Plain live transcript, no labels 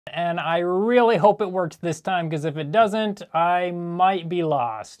And I really hope it works this time, because if it doesn't, I might be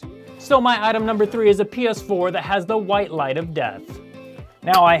lost. So my item number 3 is a PS4 that has the white light of death.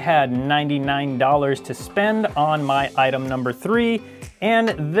 Now I had $99 to spend on my item number 3, and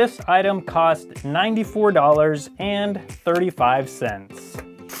this item cost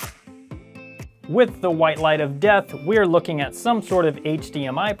 $94.35. With the white light of death, we're looking at some sort of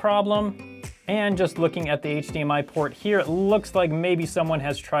HDMI problem. And just looking at the HDMI port here, it looks like maybe someone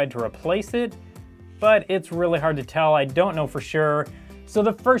has tried to replace it, but it's really hard to tell. I don't know for sure. So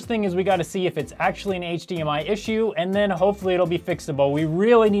the first thing is we got to see if it's actually an HDMI issue, and then hopefully it'll be fixable. We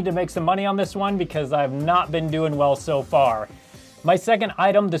really need to make some money on this one because I've not been doing well so far. My second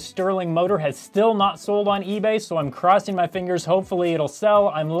item, the Sterling motor, has still not sold on eBay, so I'm crossing my fingers. Hopefully it'll sell.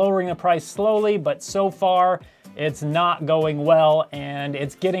 I'm lowering the price slowly, but so far it's not going well, and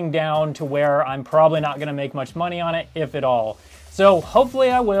it's getting down to where I'm probably not gonna make much money on it, if at all. So hopefully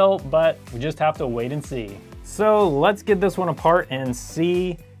I will, but we just have to wait and see. So let's get this one apart and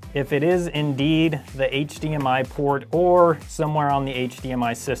see if it is indeed the HDMI port or somewhere on the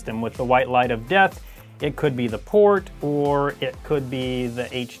HDMI system. With the white light of death, it could be the port or it could be the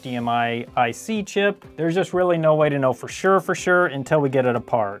HDMI IC chip. There's just really no way to know for sure until we get it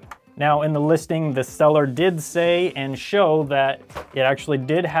apart. Now in the listing, the seller did say and show that it actually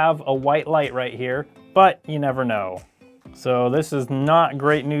did have a white light right here, but you never know. So this is not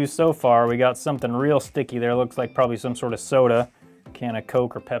great news so far. We got something real sticky there. Looks like probably some sort of soda, can of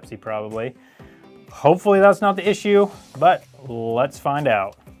Coke or Pepsi probably. Hopefully that's not the issue, but let's find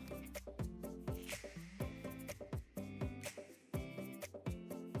out.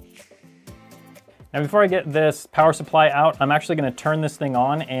 Now before I get this power supply out, I'm actually going to turn this thing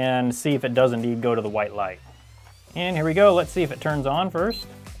on and see if it does indeed go to the white light. And here we go, let's see if it turns on first.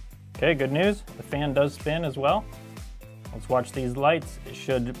 Okay, good news, the fan does spin as well. Let's watch these lights. It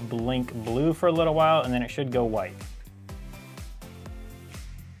should blink blue for a little while and then it should go white.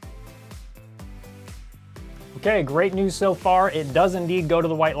 Okay, great news so far. It does indeed go to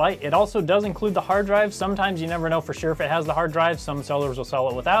the white light. It also does include the hard drive. Sometimes you never know for sure if it has the hard drive. Some sellers will sell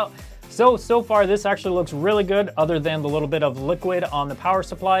it without. So far this actually looks really good, other than the little bit of liquid on the power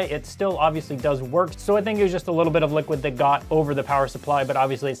supply. It still obviously does work. So I think it was just a little bit of liquid that got over the power supply, but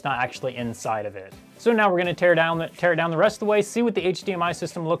obviously it's not actually inside of it. So now we're gonna tear it down the rest of the way, see what the HDMI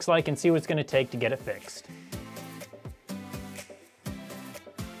system looks like, and see what it's gonna take to get it fixed.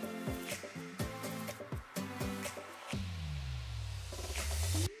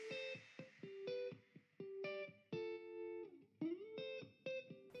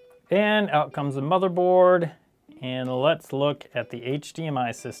 And out comes the motherboard, and let's look at the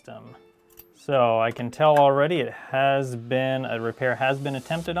HDMI system. So I can tell already a repair has been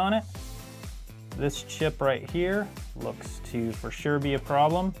attempted on it. This chip right here looks to for sure be a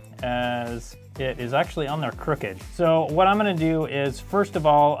problem, as it is actually on there crooked. So what I'm gonna do is, first of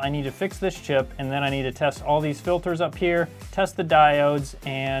all, I need to fix this chip, and then I need to test all these filters up here, test the diodes,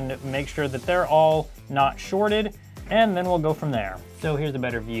 and make sure that they're all not shorted, and then we'll go from there. So here's a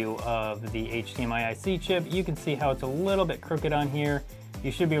better view of the HDMI IC chip. You can see how it's a little bit crooked on here.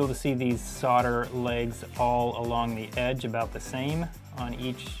 You should be able to see these solder legs all along the edge about the same on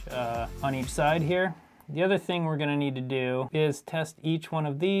each side here. The other thing we're gonna need to do is test each one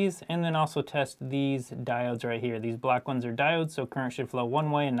of these, and then also test these diodes right here. These black ones are diodes, so current should flow one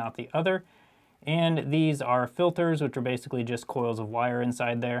way and not the other. And these are filters, which are basically just coils of wire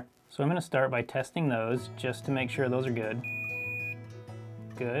inside there. So I'm gonna start by testing those just to make sure those are good.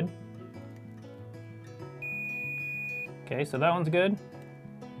 Good. Okay, so that one's good.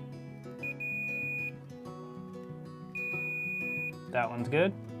 That one's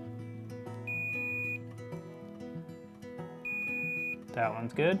good. That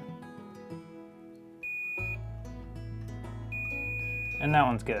one's good. And that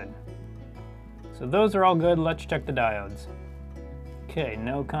one's good. So those are all good. Let's check the diodes. Okay,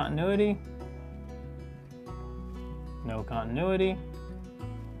 no continuity. No continuity.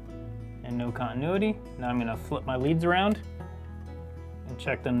 And no continuity. Now I'm gonna flip my leads around and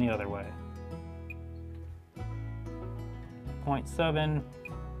check them the other way. 0.7,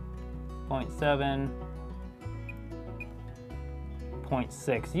 0.7,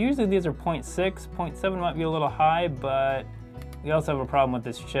 0.6. Usually these are 0.6. 0.7 might be a little high, but we also have a problem with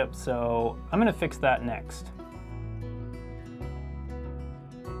this chip, so I'm gonna fix that next.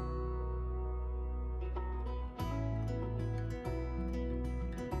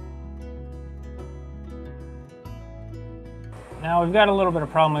 Now we've got a little bit of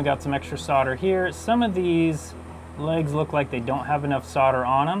problem. We've got some extra solder here. Some of these legs look like they don't have enough solder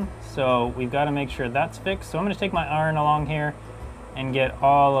on them, so we've got to make sure that's fixed. So I'm going to take my iron along here and get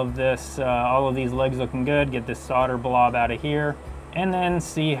all of this, all of these legs looking good, get this solder blob out of here, and then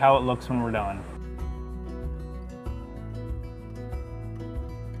see how it looks when we're done.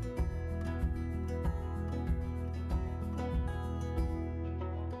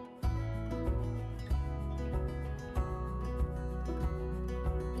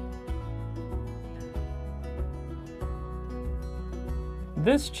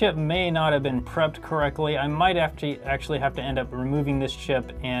 This chip may not have been prepped correctly. I might actually have to end up removing this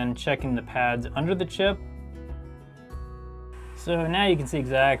chip and checking the pads under the chip. So now you can see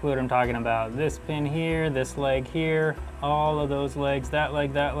exactly what I'm talking about. This pin here, this leg here, all of those legs, that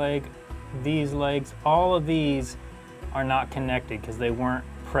leg, these legs, all of these are not connected because they weren't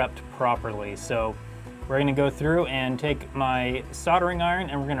prepped properly. So we're gonna go through and take my soldering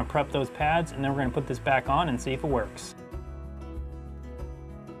iron and we're gonna prep those pads, and then we're gonna put this back on and see if it works.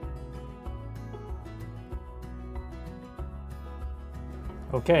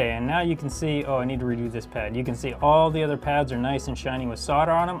 Okay, and now you can see, oh, I need to redo this pad. You can see all the other pads are nice and shiny with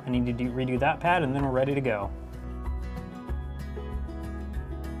solder on them. I need to redo that pad, and then we're ready to go.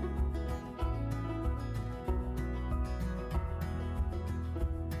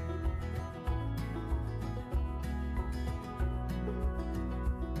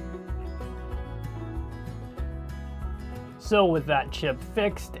 So with that chip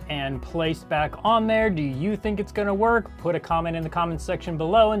fixed and placed back on there, do you think it's gonna work? Put a comment in the comments section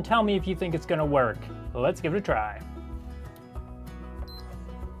below and tell me if you think it's gonna work. Let's give it a try.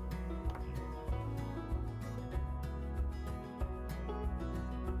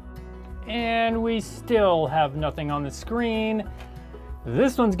 And we still have nothing on the screen.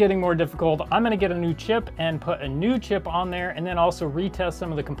 This one's getting more difficult. I'm gonna get a new chip and put a new chip on there, and then also retest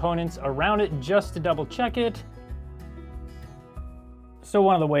some of the components around it just to double check it. So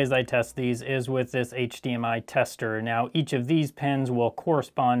one of the ways I test these is with this HDMI tester. Now each of these pins will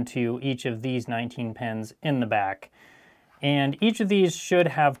correspond to each of these 19 pins in the back. And each of these should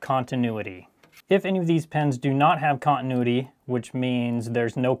have continuity. If any of these pins do not have continuity, which means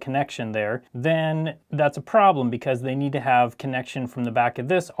there's no connection there, then that's a problem because they need to have connection from the back of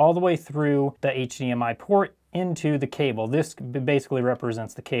this all the way through the HDMI port into the cable. This basically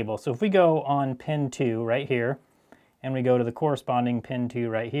represents the cable. So if we go on pin 2 right here, and we go to the corresponding pin 2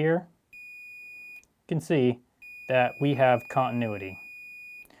 right here, you can see that we have continuity.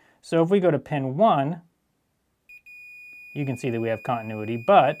 So if we go to pin 1, you can see that we have continuity,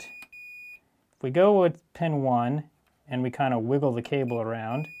 but if we go with pin 1 and we kind of wiggle the cable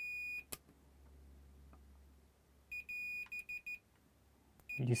around,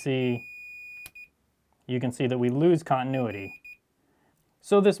 you can see that we lose continuity.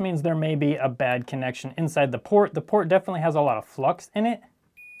 So this means there may be a bad connection inside the port. The port definitely has a lot of flux in it,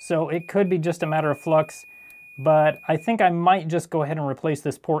 so it could be just a matter of flux, but I think I might just go ahead and replace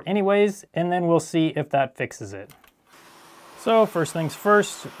this port anyways, and then we'll see if that fixes it. So first things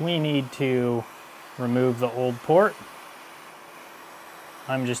first, we need to remove the old port.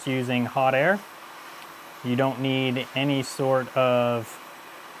 I'm just using hot air. You don't need any sort of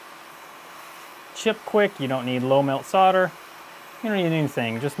chip quick, you don't need low melt solder. You don't need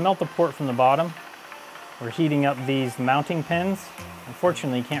anything, just melt the port from the bottom. We're heating up these mounting pins.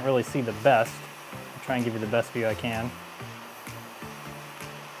 Unfortunately, you can't really see the best. I'll try and give you the best view I can.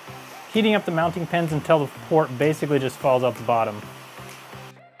 Heating up the mounting pins until the port basically just falls out the bottom.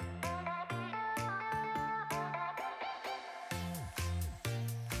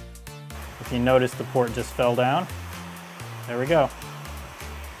 If you notice, the port just fell down. There we go.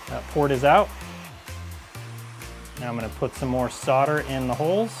 That port is out. Now I'm going to put some more solder in the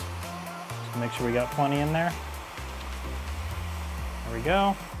holes, just to make sure we got plenty in there. There we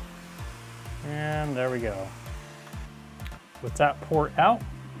go. And there we go. With that port out,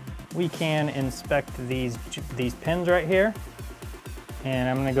 we can inspect these pins right here. And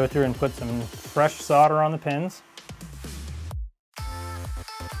I'm going to go through and put some fresh solder on the pins.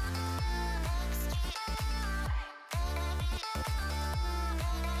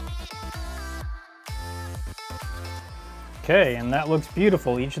 Okay, and that looks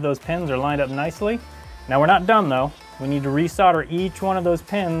beautiful. Each of those pins are lined up nicely. Now we're not done though. We need to resolder each one of those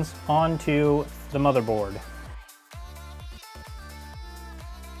pins onto the motherboard.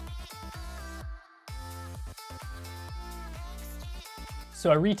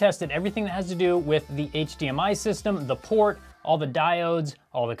 So I retested everything that has to do with the HDMI system, the port, all the diodes,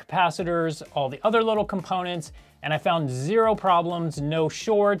 all the capacitors, all the other little components, and I found zero problems, no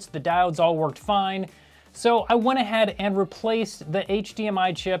shorts. The diodes all worked fine. So I went ahead and replaced the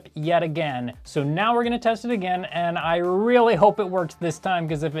HDMI chip yet again. So now we're gonna test it again, and I really hope it works this time,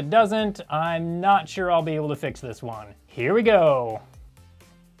 because if it doesn't, I'm not sure I'll be able to fix this one. Here we go.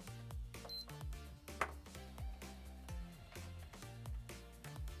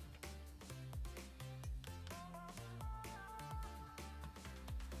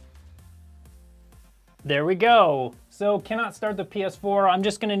 There we go. So cannot start the PS4. I'm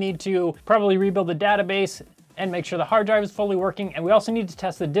just gonna need to probably rebuild the database and make sure the hard drive is fully working. And we also need to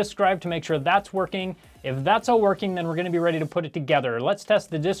test the disk drive to make sure that's working. If that's all working, then we're gonna be ready to put it together. Let's test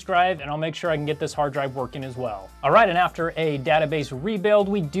the disk drive, and I'll make sure I can get this hard drive working as well. All right, and after a database rebuild,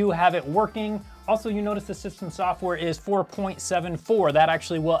 we do have it working. Also, you notice the system software is 4.74. That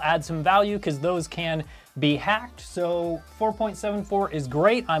actually will add some value because those can be hacked. So 4.74 is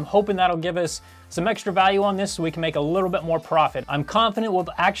great. I'm hoping that'll give us some extra value on this so we can make a little bit more profit. I'm confident we'll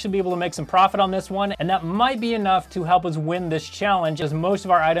actually be able to make some profit on this one, and that might be enough to help us win this challenge, as most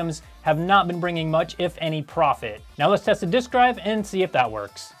of our items have not been bringing much, if any, profit. Now let's test the disk drive and see if that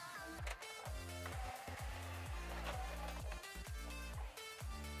works.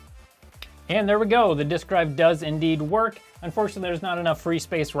 And there we go, the disk drive does indeed work. Unfortunately, there's not enough free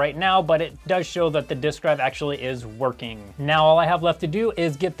space right now, but it does show that the disk drive actually is working. Now all I have left to do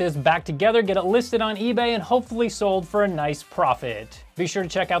is get this back together, get it listed on eBay, and hopefully sold for a nice profit. Be sure to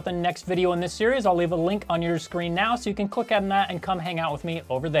check out the next video in this series. I'll leave a link on your screen now so you can click on that and come hang out with me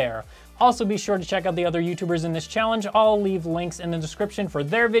over there. Also be sure to check out the other YouTubers in this challenge. I'll leave links in the description for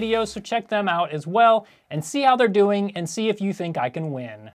their videos, so check them out as well and see how they're doing and see if you think I can win.